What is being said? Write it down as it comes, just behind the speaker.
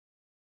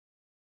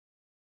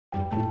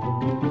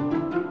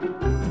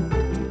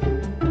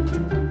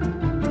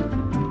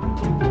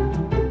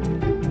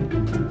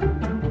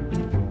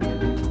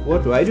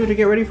What do I do to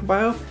get ready for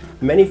bio?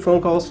 Many phone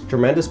calls,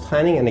 tremendous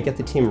planning, and to get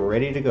the team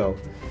ready to go.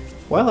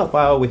 While at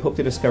bio, we hope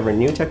to discover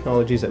new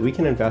technologies that we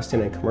can invest in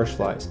and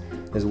commercialize.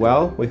 As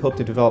well, we hope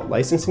to develop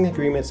licensing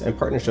agreements and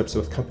partnerships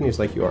with companies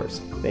like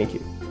yours. Thank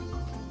you.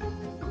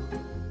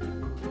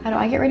 How do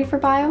I get ready for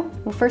bio?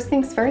 Well, first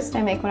things first,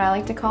 I make what I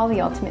like to call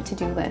the ultimate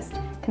to-do list.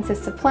 It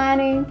consists of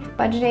planning,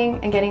 budgeting,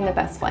 and getting the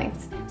best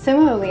flights.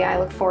 Similarly, I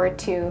look forward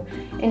to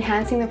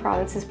enhancing the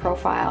province's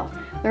profile,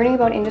 learning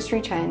about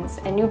industry trends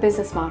and new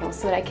business models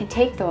so that I can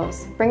take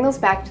those, bring those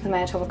back to the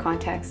Manitoba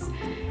context,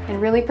 and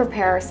really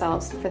prepare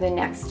ourselves for the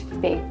next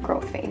big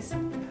growth phase.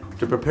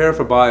 To prepare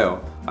for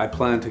bio, I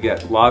plan to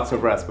get lots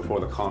of rest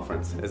before the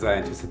conference, as I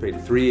anticipate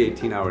 3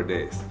 18-hour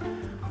days.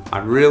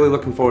 I'm really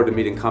looking forward to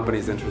meeting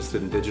companies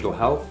interested in digital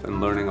health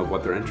and learning of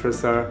what their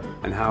interests are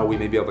and how we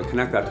may be able to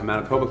connect that to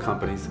Manitoba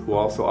companies who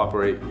also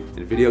operate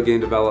in video game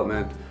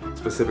development,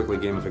 specifically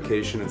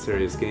gamification and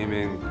serious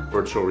gaming,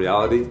 virtual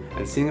reality,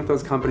 and seeing if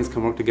those companies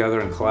can work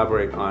together and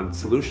collaborate on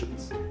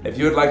solutions. If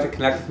you would like to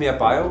connect with me at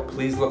bio,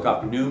 please look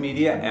up New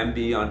Media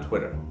MB on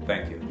Twitter.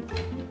 Thank you.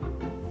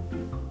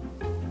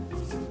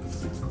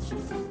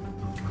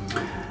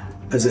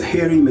 As a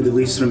hairy Middle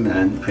Eastern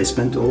man, I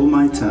spent all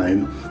my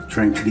time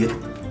trying to get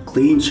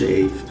clean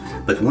shave,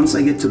 but once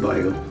I get to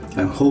bio,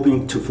 I'm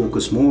hoping to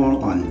focus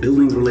more on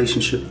building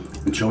relationship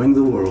and showing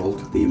the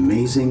world the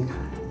amazing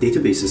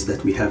databases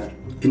that we have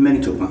in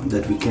Manitoba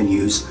that we can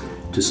use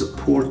to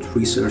support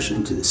research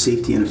into the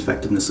safety and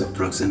effectiveness of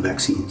drugs and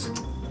vaccines.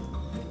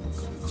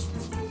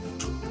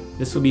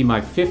 This will be my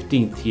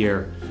 15th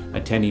year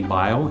attending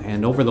bio,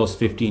 and over those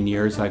 15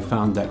 years I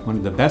found that one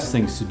of the best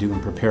things to do in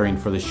preparing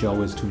for the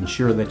show is to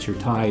ensure that your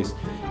ties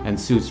and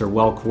suits are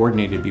well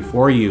coordinated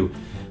before you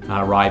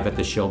arrive at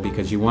the show,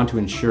 because you want to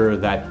ensure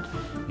that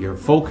your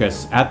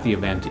focus at the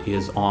event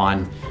is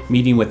on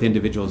meeting with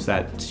individuals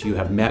that you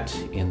have met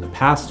in the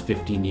past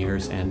 15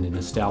 years and in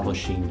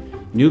establishing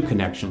new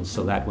connections,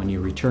 so that when you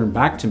return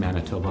back to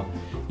Manitoba,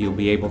 you'll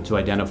be able to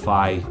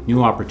identify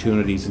new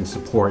opportunities in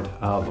support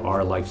of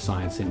our life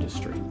science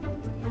industry.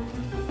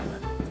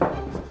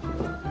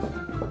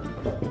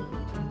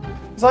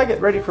 As I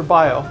get ready for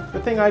bio,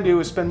 the thing I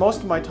do is spend most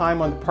of my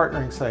time on the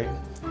partnering site.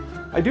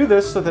 I do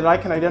this so that I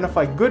can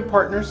identify good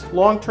partners,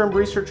 long-term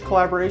research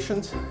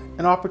collaborations,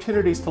 and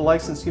opportunities to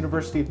license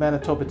University of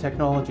Manitoba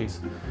technologies.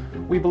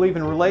 We believe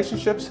in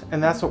relationships,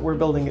 and that's what we're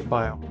building at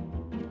bio.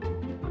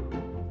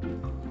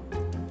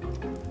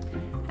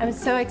 I'm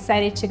so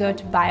excited to go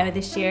to bio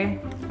this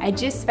year. I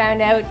just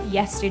found out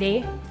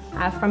yesterday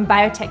from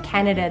Biotech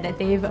Canada that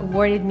they've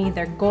awarded me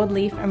their Gold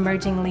Leaf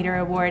Emerging Leader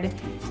Award.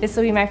 This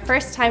will be my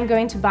first time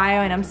going to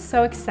bio, and I'm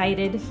so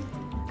excited.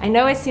 I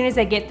know as soon as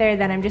I get there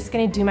that I'm just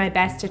going to do my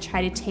best to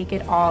try to take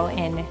it all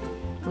in.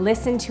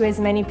 Listen to as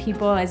many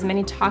people, as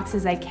many talks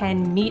as I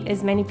can, meet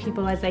as many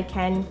people as I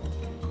can,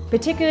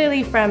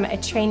 particularly from a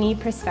trainee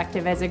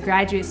perspective as a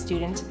graduate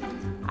student.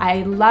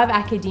 I love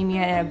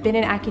academia and I've been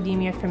in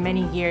academia for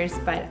many years,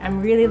 but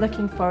I'm really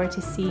looking forward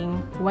to seeing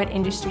what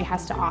industry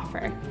has to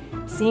offer,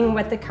 seeing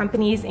what the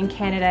companies in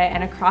Canada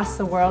and across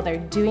the world are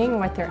doing,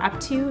 what they're up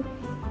to,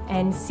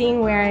 and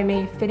seeing where I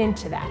may fit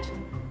into that.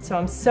 So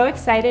I'm so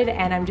excited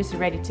and I'm just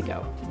ready to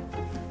go.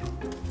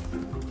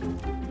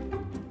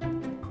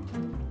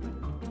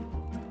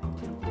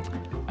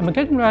 I'm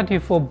getting ready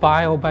for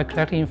bio by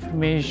collecting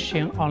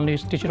information on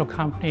these digital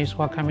companies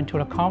who are coming to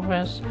the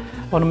conference.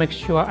 I want to make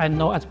sure I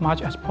know as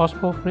much as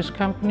possible for this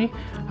company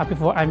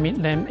before I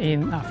meet them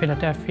in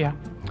Philadelphia.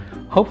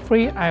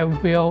 Hopefully, I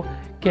will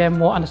get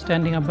more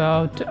understanding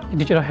about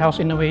digital health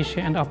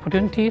innovation and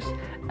opportunities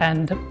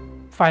and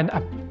find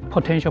a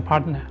potential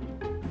partner.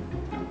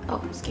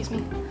 Oh, excuse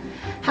me.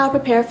 How I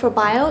prepare for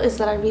bio is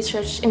that I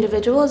research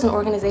individuals and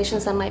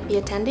organizations that might be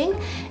attending,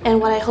 and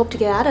what I hope to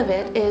get out of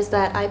it is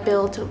that I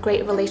build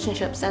great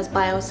relationships, as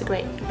bio is a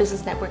great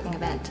business networking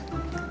event.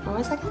 One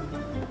more second?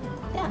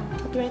 Yeah,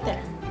 I'll be right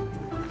there.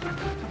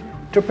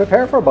 To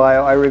prepare for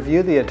bio, I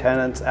review the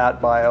attendance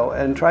at bio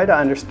and try to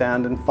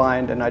understand and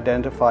find and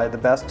identify the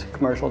best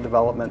commercial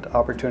development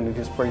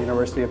opportunities for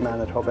University of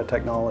Manitoba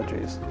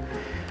technologies.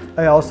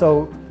 I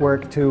also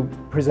work to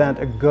present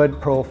a good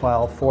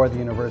profile for the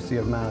University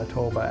of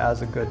Manitoba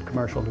as a good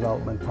commercial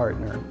development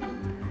partner.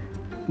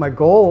 My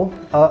goal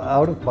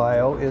out of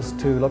bio is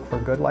to look for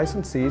good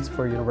licensees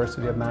for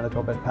University of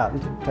Manitoba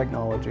patented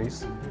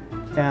technologies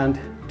and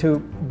to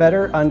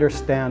better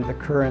understand the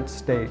current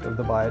state of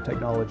the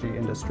biotechnology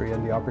industry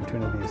and the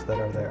opportunities that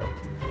are there.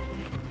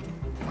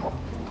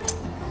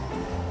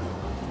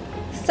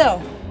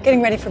 So,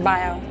 getting ready for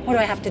bio, what do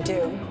I have to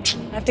do?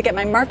 I have to get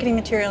my marketing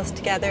materials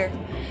together.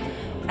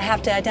 I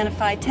have to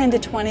identify 10 to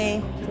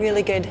 20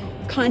 really good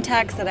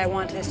contacts that I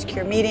want to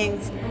secure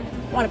meetings.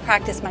 I want to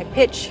practice my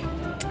pitch,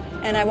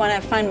 and I want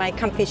to find my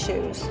comfy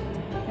shoes.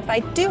 If I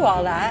do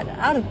all that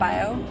out of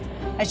bio,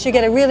 I should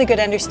get a really good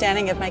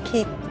understanding of my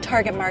key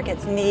target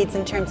market's needs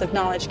in terms of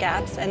knowledge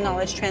gaps and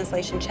knowledge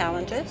translation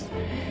challenges.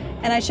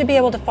 And I should be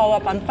able to follow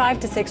up on 5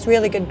 to 6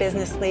 really good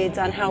business leads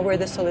on how we're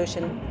the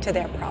solution to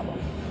their problem.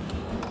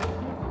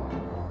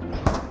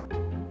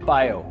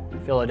 Bio,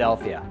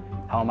 Philadelphia.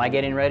 How am I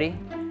getting ready?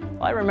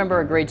 Well, I remember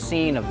a great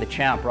scene of the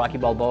champ, Rocky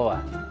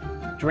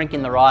Balboa,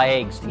 drinking the raw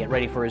eggs to get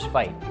ready for his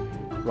fight.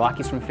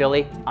 Rocky's from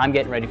Philly, I'm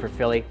getting ready for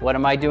Philly. What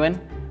am I doing?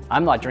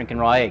 I'm not drinking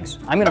raw eggs.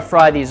 I'm gonna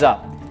fry these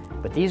up.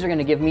 But these are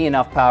gonna give me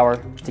enough power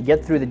to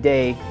get through the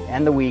day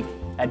and the week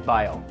at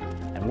Bio.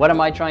 And what am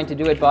I trying to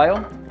do at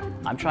Bio?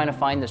 I'm trying to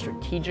find the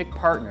strategic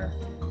partner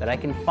that I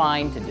can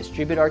find to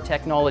distribute our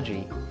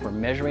technology for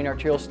measuring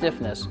arterial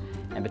stiffness.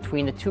 And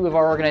between the two of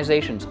our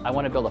organizations, I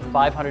want to build a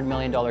 $500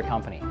 million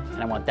company.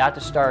 And I want that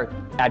to start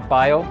at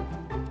Bio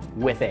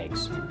with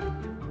eggs.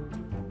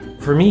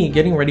 For me,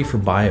 getting ready for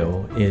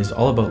Bio is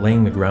all about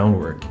laying the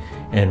groundwork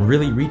and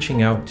really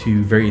reaching out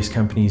to various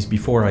companies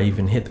before I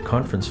even hit the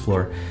conference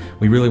floor.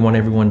 We really want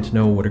everyone to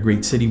know what a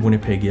great city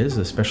Winnipeg is,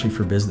 especially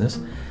for business.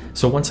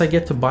 So once I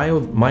get to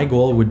Bio, my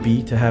goal would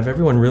be to have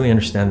everyone really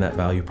understand that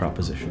value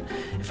proposition.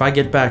 If I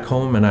get back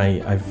home and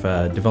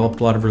I've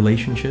developed a lot of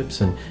relationships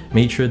and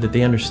made sure that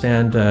they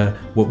understand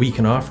what we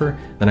can offer,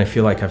 then I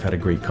feel like I've had a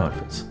great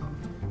conference.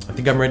 I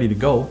think I'm ready to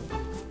go.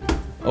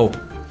 Oh,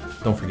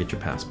 don't forget your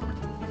passport.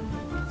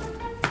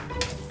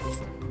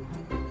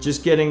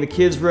 Just getting the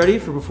kids ready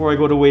for before I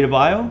go away to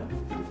Bio.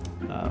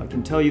 I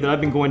can tell you that I've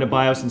been going to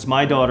Bio since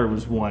my daughter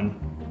was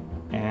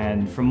 1,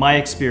 and from my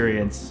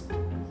experience,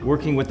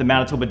 working with the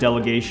Manitoba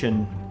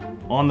delegation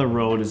on the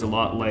road is a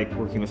lot like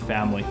working with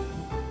family.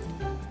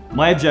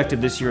 My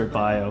objective this year at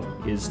Bio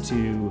is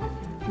to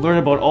learn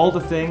about all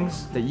the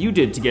things that you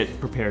did to get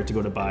prepared to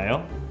go to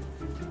Bio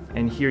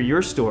and hear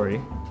your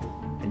story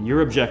and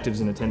your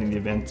objectives in attending the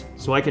event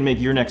so I can make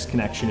your next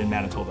connection in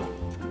Manitoba.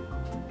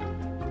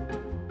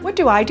 What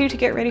do I do to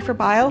get ready for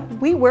Bio?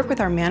 We work with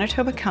our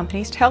Manitoba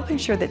companies to help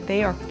ensure that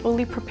they are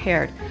fully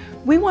prepared.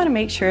 We want to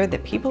make sure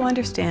that people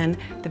understand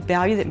the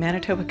value that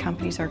Manitoba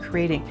companies are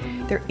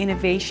creating, their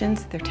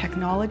innovations, their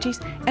technologies,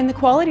 and the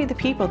quality of the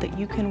people that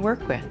you can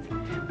work with.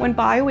 When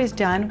Bio is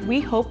done, we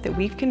hope that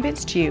we've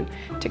convinced you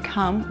to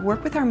come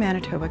work with our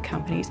Manitoba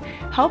companies,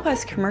 help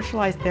us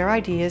commercialize their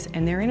ideas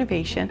and their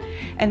innovation,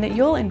 and that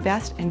you'll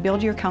invest and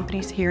build your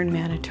companies here in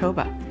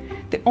Manitoba.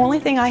 The only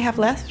thing I have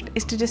left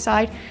is to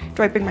decide,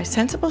 do I bring my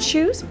sensible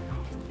shoes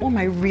or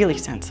my really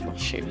sensible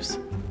shoes?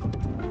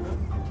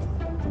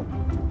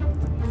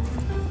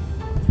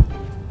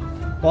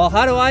 Well,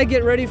 how do I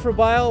get ready for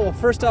Bio? Well,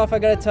 first off, I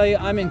gotta tell you,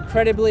 I'm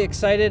incredibly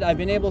excited. I've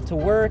been able to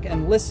work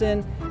and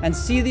listen and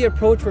see the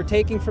approach we're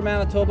taking for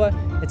Manitoba.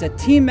 It's a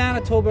Team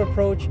Manitoba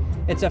approach.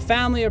 It's a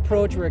family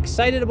approach. We're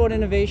excited about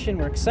innovation.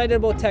 We're excited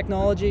about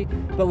technology,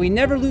 but we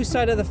never lose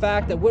sight of the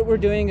fact that what we're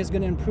doing is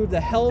gonna improve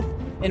the health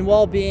and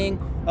well-being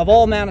of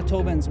all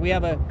Manitobans. We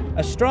have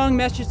a strong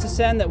message to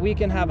send that we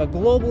can have a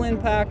global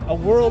impact, a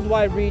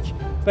worldwide reach,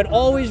 but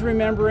always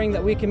remembering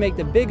that we can make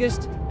the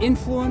biggest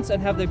influence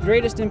and have the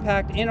greatest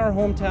impact in our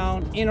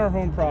hometown, in our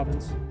home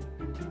province.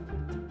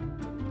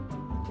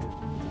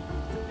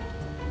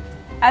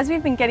 As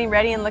we've been getting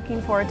ready and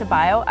looking forward to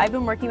Bio, I've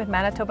been working with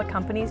Manitoba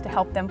companies to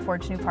help them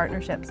forge new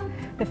partnerships.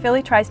 The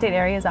Philly Tri-State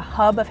area is a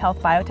hub of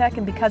health biotech,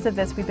 and because of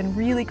this, we've been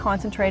really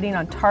concentrating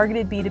on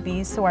targeted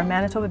B2Bs so our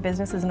Manitoba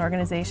businesses and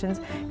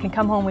organizations can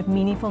come home with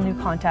meaningful new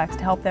contacts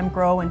to help them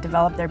grow and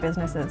develop their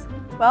businesses.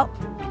 Well,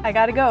 I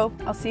gotta go.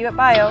 I'll see you at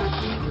Bio.